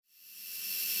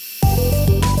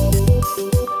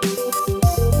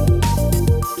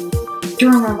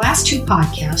During our last two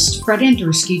podcasts, Fred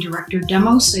Andersky, Director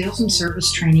Demo Sales and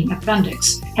Service Training at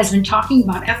Bendix, has been talking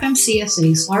about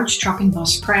FMCSA's large truck and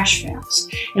bus crash facts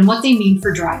and what they mean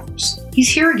for drivers.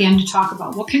 He's here again to talk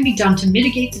about what can be done to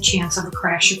mitigate the chance of a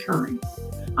crash occurring.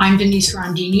 I'm Denise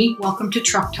Rondini. Welcome to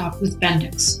Truck Talk with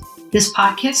Bendix. This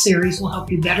podcast series will help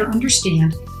you better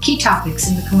understand key topics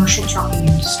in the commercial trucking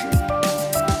industry.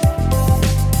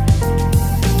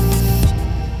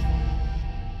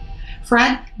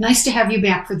 Fred, nice to have you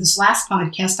back for this last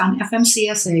podcast on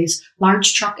FMCSA's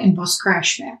large truck and bus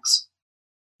crash facts.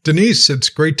 Denise, it's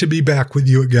great to be back with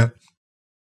you again.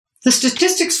 The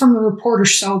statistics from the report are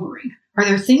sobering. Are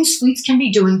there things fleets can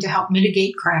be doing to help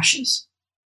mitigate crashes?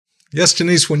 Yes,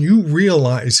 Denise, when you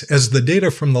realize, as the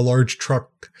data from the large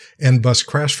truck and bus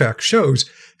crash fact shows,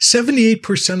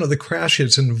 78% of the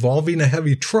crashes involving a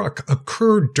heavy truck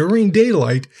occur during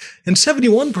daylight, and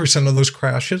 71% of those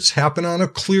crashes happen on a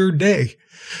clear day.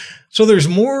 So there's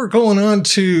more going on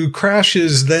to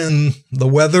crashes than the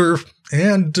weather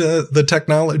and the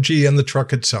technology and the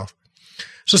truck itself.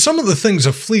 So some of the things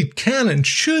a fleet can and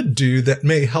should do that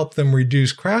may help them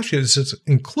reduce crashes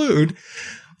include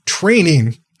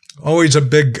training. Always a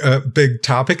big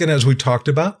topic. And as we talked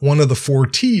about, one of the 4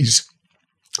 T's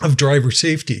of driver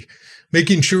safety,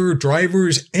 making sure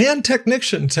drivers and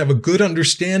technicians have a good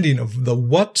understanding of the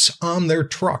what's on their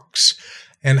trucks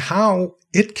and how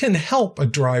it can help a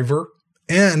driver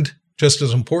and, just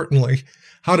as importantly,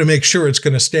 how to make sure it's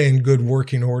going to stay in good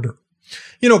working order.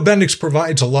 You know, Bendix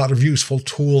provides a lot of useful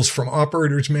tools from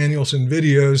operators' manuals and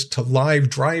videos to live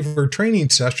driver training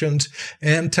sessions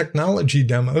and technology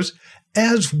demos,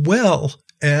 as well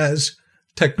as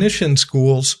technician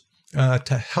schools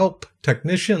to help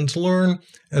technicians learn,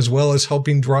 as well as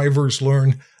helping drivers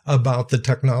learn about the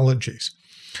technologies.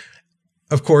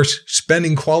 Of course,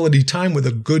 spending quality time with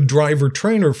a good driver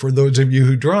trainer for those of you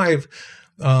who drive,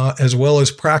 as well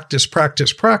as practice,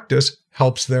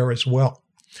 helps there as well.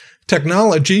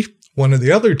 Technology, one of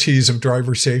the other T's of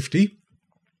driver safety,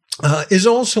 is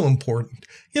also important.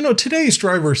 You know, today's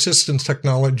driver assistance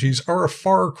technologies are a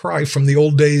far cry from the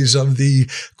old days of the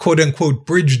quote-unquote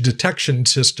bridge detection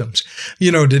systems.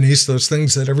 You know, Denise, those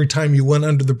things that every time you went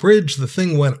under the bridge, the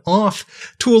thing went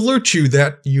off to alert you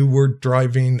that you were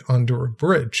driving under a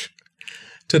bridge.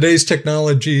 Today's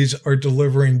technologies are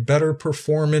delivering better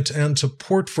performance and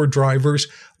support for drivers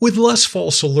with less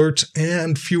false alerts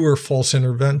and fewer false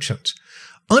interventions.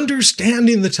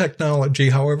 Understanding the technology,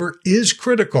 however, is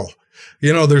critical.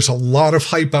 You know, there's a lot of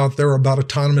hype out there about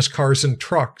autonomous cars and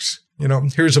trucks. You know,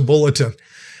 here's a bulletin.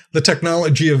 The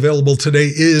technology available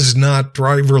today is not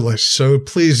driverless, so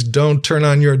please don't turn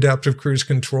on your adaptive cruise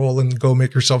control and go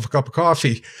make yourself a cup of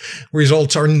coffee.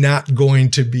 Results are not going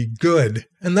to be good.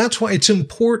 And that's why it's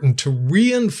important to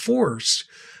reinforce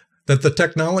that the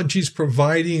technology is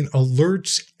providing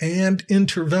alerts and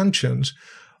interventions,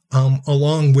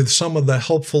 along with some of the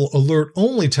helpful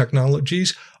alert-only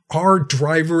technologies, are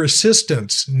driver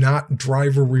assistance, not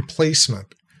driver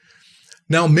replacement.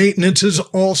 Now, maintenance is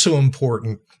also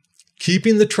important.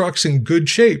 Keeping the trucks in good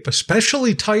shape,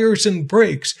 especially tires and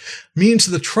brakes, means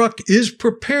the truck is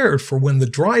prepared for when the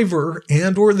driver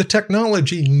and or the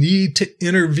technology need to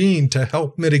intervene to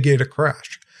help mitigate a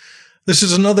crash. This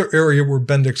is another area where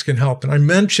Bendix can help. And I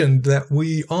mentioned that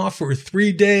we offer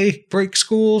 3-day brake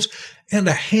schools and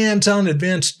a hands-on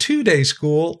advanced 2-day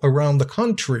school around the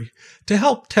country to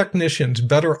help technicians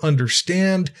better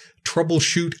understand,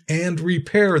 troubleshoot, and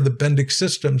repair the Bendix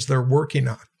systems they're working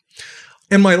on.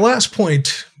 And my last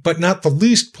point, but not the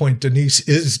least point, Denise,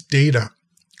 is data.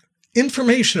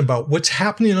 Information about what's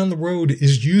happening on the road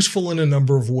is useful in a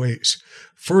number of ways.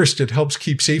 First, it helps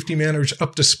keep safety managers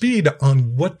up to speed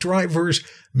on what drivers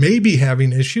may be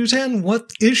having issues and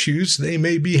what issues they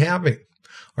may be having.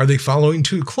 Are they following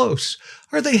too close?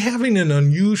 Are they having an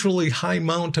unusually high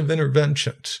amount of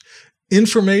interventions?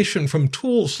 Information from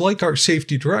tools like our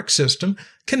Safety Direct system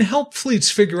can help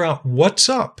fleets figure out what's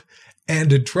up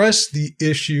and address the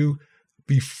issue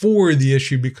before the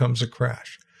issue becomes a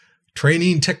crash.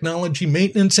 Training, technology,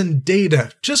 maintenance, and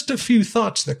data. Just a few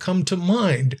thoughts that come to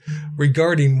mind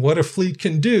regarding what a fleet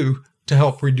can do to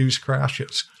help reduce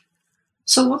crashes.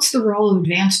 So what's the role of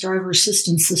advanced driver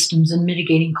assistance systems in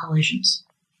mitigating collisions?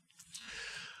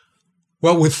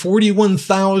 Well, with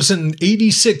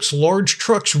 41,086 large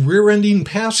trucks rear-ending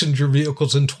passenger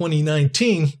vehicles in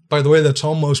 2019, by the way, that's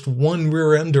almost one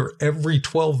rear-ender every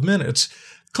 12 minutes,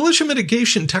 collision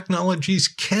mitigation technologies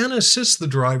can assist the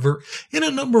driver in a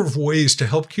number of ways to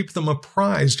help keep them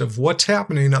apprised of what's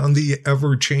happening on the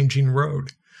ever-changing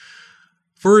road.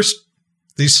 First,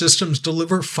 These systems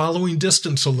deliver following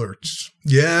distance alerts.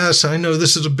 Yes, I know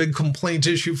this is a big complaint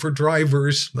issue for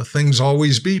drivers. The thing's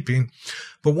always beeping.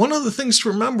 But one of the things to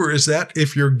remember is that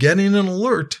if you're getting an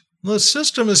alert, the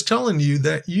system is telling you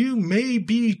that you may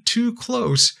be too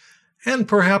close and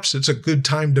perhaps it's a good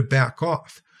time to back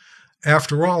off.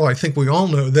 After all, I think we all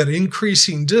know that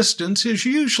increasing distance is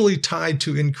usually tied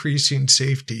to increasing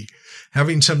safety.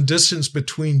 Having some distance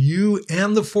between you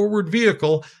and the forward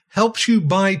vehicle helps you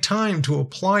buy time to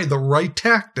apply the right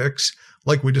tactics,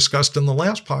 like we discussed in the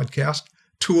last podcast,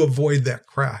 to avoid that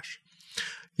crash.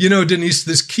 You know, Denise,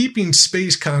 this keeping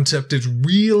space concept is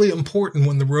really important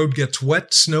when the road gets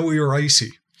wet, snowy, or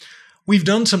icy. We've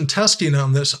done some testing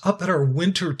on this up at our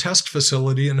winter test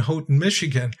facility in Houghton,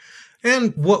 Michigan.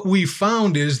 And what we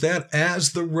found is that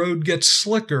as the road gets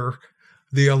slicker,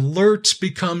 the alerts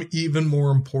become even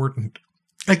more important.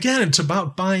 Again, it's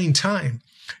about buying time.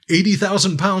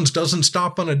 80,000 pounds doesn't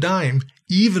stop on a dime,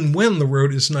 even when the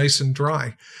road is nice and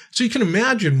dry. So you can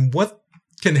imagine what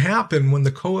can happen when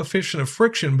the coefficient of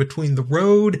friction between the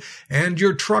road and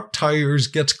your truck tires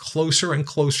gets closer and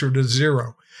closer to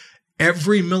zero.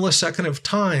 Every millisecond of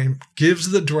time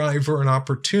gives the driver an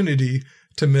opportunity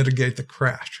to mitigate the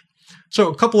crash. So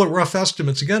a couple of rough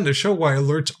estimates, again, to show why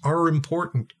alerts are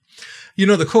important. You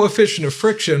know, the coefficient of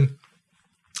friction,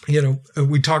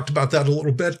 we talked about that a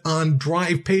little bit on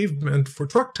dry pavement for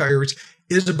truck tires,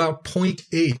 is about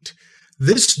 0.8.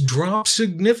 This drops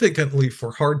significantly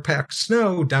for hard-packed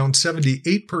snow, down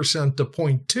 78% to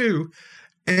 0.2,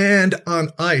 and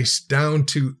on ice, down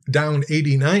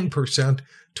 89%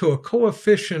 to a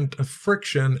coefficient of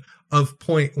friction of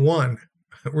 0.1.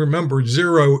 Remember,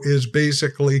 zero is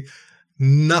basically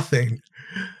nothing.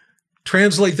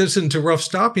 Translate this into rough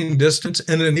stopping distance,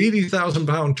 and an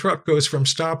 80,000-pound truck goes from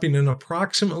stopping in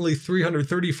approximately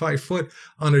 335 foot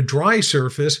on a dry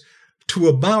surface to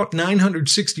about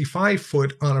 965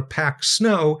 foot on a packed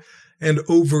snow and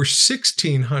over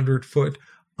 1,600 foot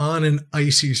on an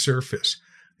icy surface.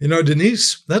 You know,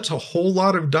 Denise, that's a whole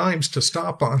lot of dimes to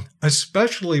stop on,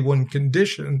 especially when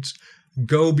conditions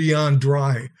go beyond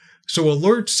dry. So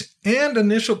alerts and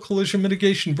initial collision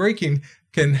mitigation braking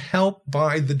can help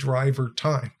buy the driver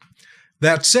time.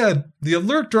 That said, the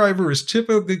alert driver is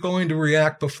typically going to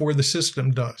react before the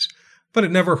system does, but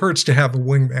it never hurts to have a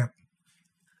wingman.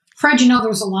 Fred, you know,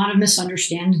 there's a lot of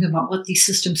misunderstanding about what these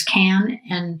systems can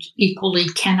and equally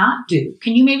cannot do.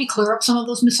 Can you maybe clear up some of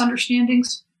those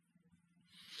misunderstandings?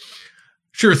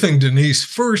 Sure thing, Denise.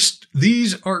 First,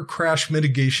 these are crash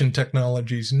mitigation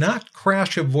technologies, not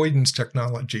crash avoidance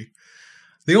technology.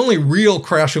 The only real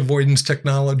crash avoidance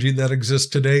technology that exists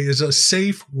today is a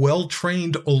safe,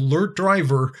 well-trained alert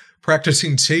driver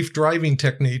practicing safe driving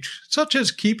techniques, such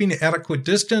as keeping adequate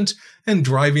distance and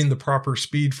driving the proper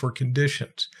speed for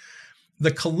conditions.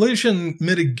 The collision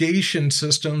mitigation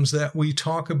systems that we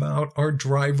talk about are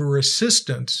driver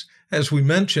assistance, as we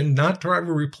mentioned, not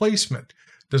driver replacement,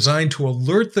 designed to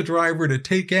alert the driver to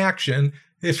take action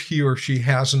if he or she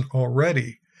hasn't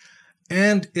already.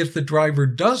 And if the driver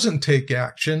doesn't take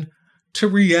action, to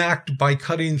react by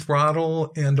cutting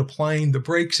throttle and applying the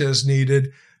brakes as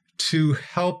needed to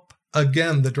help,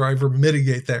 again, the driver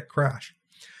mitigate that crash.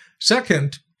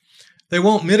 Second, they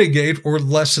won't mitigate or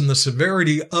lessen the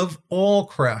severity of all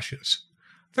crashes.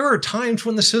 There are times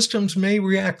when the systems may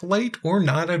react late or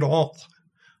not at all.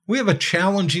 We have a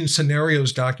challenging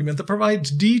scenarios document that provides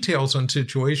details on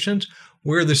situations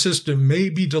where the system may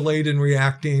be delayed in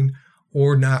reacting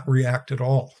or not react at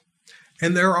all.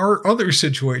 And there are other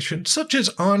situations, such as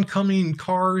oncoming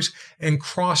cars and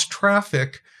cross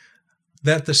traffic,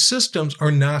 that the systems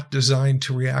are not designed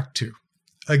to react to.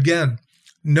 Again,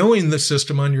 knowing the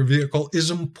system on your vehicle is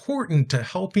important to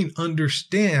helping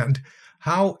understand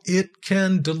how it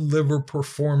can deliver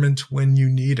performance when you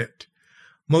need it.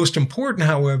 Most important,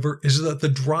 however, is that the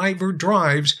driver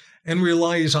drives and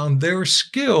relies on their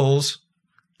skills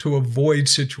to avoid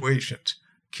situations.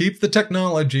 Keep the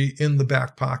technology in the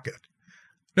back pocket.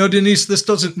 Now, Denise, this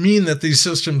doesn't mean that these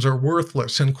systems are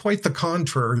worthless, and quite the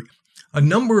contrary. A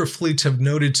number of fleets have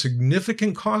noted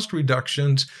significant cost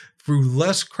reductions through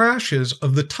less crashes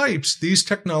of the types these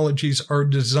technologies are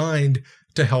designed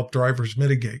to help drivers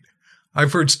mitigate.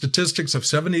 I've heard statistics of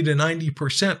 70 to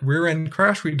 90% rear-end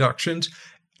crash reductions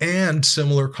and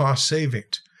similar cost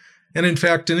savings. And in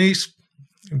fact, Denise,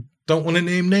 don't want to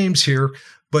name names here,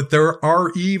 but there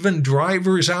are even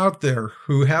drivers out there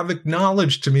who have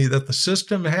acknowledged to me that the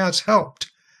system has helped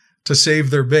to save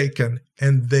their bacon,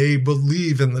 and they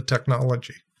believe in the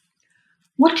technology.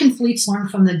 What can fleets learn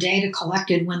from the data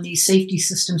collected when these safety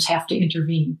systems have to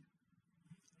intervene?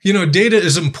 You know, data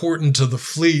is important to the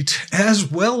fleet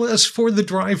as well as for the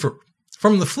driver.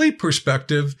 From the fleet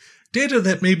perspective, data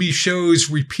that maybe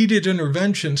shows repeated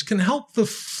interventions can help the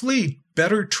fleet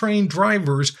better train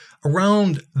drivers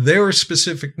around their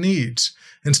specific needs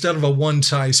instead of a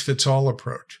one-size-fits-all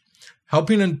approach.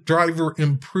 Helping a driver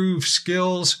improve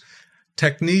skills,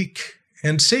 technique,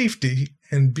 and safety,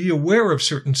 and be aware of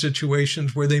certain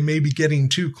situations where they may be getting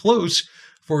too close,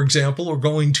 for example, or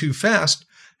going too fast,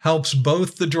 helps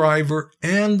both the driver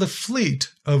and the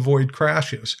fleet avoid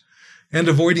crashes. And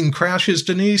avoiding crashes,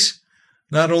 Denise,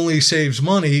 not only saves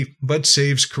money, but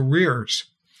saves careers.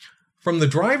 From the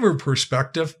driver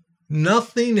perspective,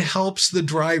 nothing helps the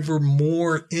driver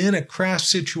more in a crash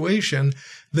situation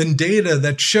than data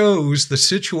that shows the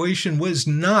situation was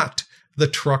not the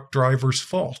truck driver's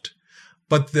fault,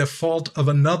 but the fault of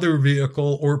another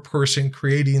vehicle or person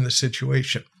creating the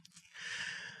situation.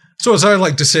 So as I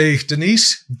like to say,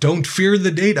 Denise, don't fear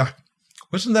the data.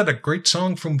 Wasn't that a great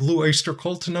song from Blue Oyster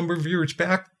Cult a number of years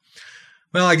back?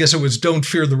 Well, I guess it was Don't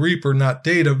Fear the Reaper, not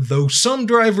data, though some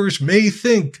drivers may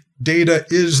think data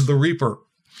is the reaper.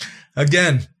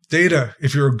 Again, data,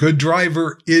 if you're a good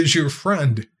driver, is your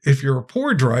friend. If you're a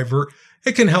poor driver,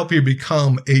 it can help you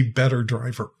become a better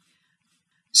driver.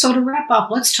 So to wrap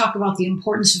up, let's talk about the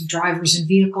importance of drivers and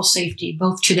vehicle safety,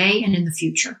 both today and in the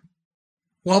future.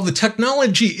 While the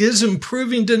technology is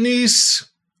improving, Denise,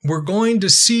 we're going to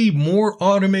see more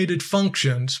automated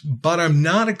functions, but I'm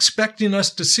not expecting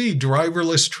us to see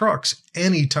driverless trucks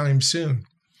anytime soon.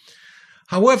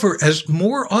 However, as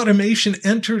more automation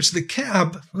enters the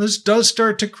cab, this does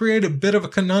start to create a bit of a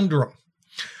conundrum.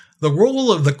 The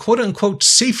role of the quote-unquote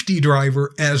safety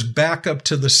driver as backup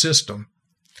to the system.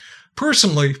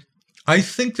 Personally, I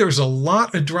think there's a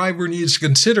lot a driver needs to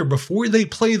consider before they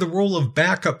play the role of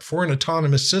backup for an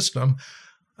autonomous system,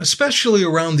 especially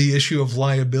around the issue of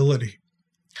liability.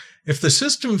 If the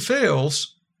system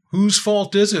fails, whose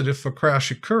fault is it if a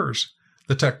crash occurs?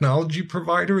 The technology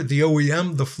provider, the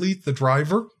OEM, the fleet, the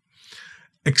driver?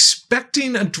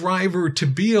 Expecting a driver to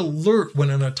be alert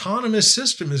when an autonomous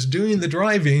system is doing the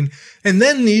driving and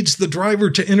then needs the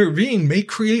driver to intervene may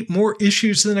create more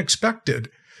issues than expected,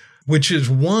 which is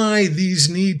why these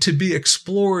need to be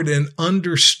explored and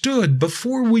understood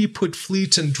before we put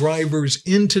fleets and drivers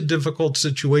into difficult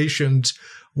situations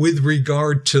with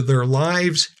regard to their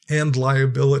lives and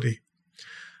liability.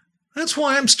 That's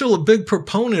why I'm still a big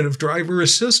proponent of driver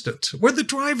assistance, where the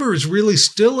driver is really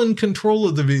still in control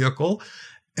of the vehicle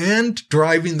and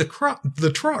driving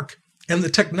the truck, and the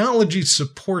technology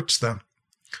supports them.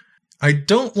 I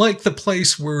don't like the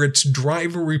place where it's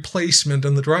driver replacement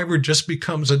and the driver just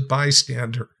becomes a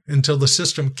bystander until the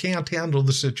system can't handle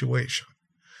the situation.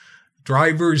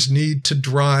 Drivers need to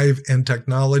drive and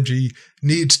technology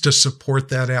needs to support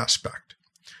that aspect.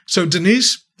 So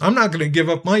Denise, I'm not going to give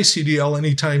up my CDL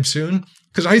anytime soon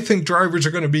because I think drivers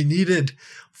are going to be needed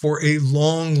for a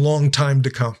long, long time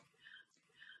to come.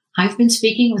 I've been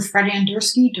speaking with Fred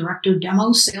Andersky, Director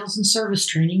Demo Sales and Service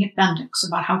Training at Bendix,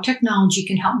 about how technology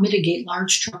can help mitigate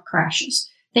large truck crashes.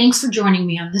 Thanks for joining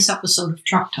me on this episode of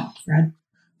Truck Talk, Fred.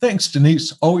 Thanks,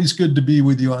 Denise. Always good to be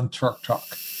with you on Truck Talk.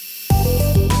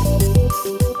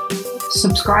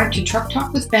 Subscribe to Truck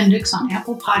Talk with Bendix on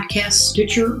Apple Podcasts,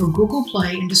 Stitcher, or Google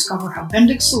Play and discover how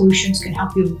Bendix solutions can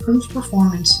help you improve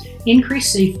performance,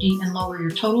 increase safety, and lower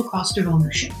your total cost of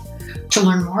ownership. To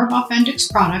learn more about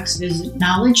Bendix products, visit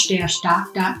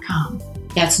knowledge-doc.com.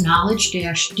 That's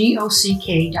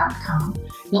knowledge-dock.com.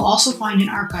 You'll also find an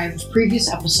archive of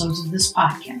previous episodes of this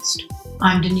podcast.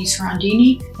 I'm Denise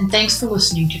Rondini, and thanks for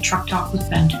listening to Truck Talk with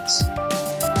Bendix.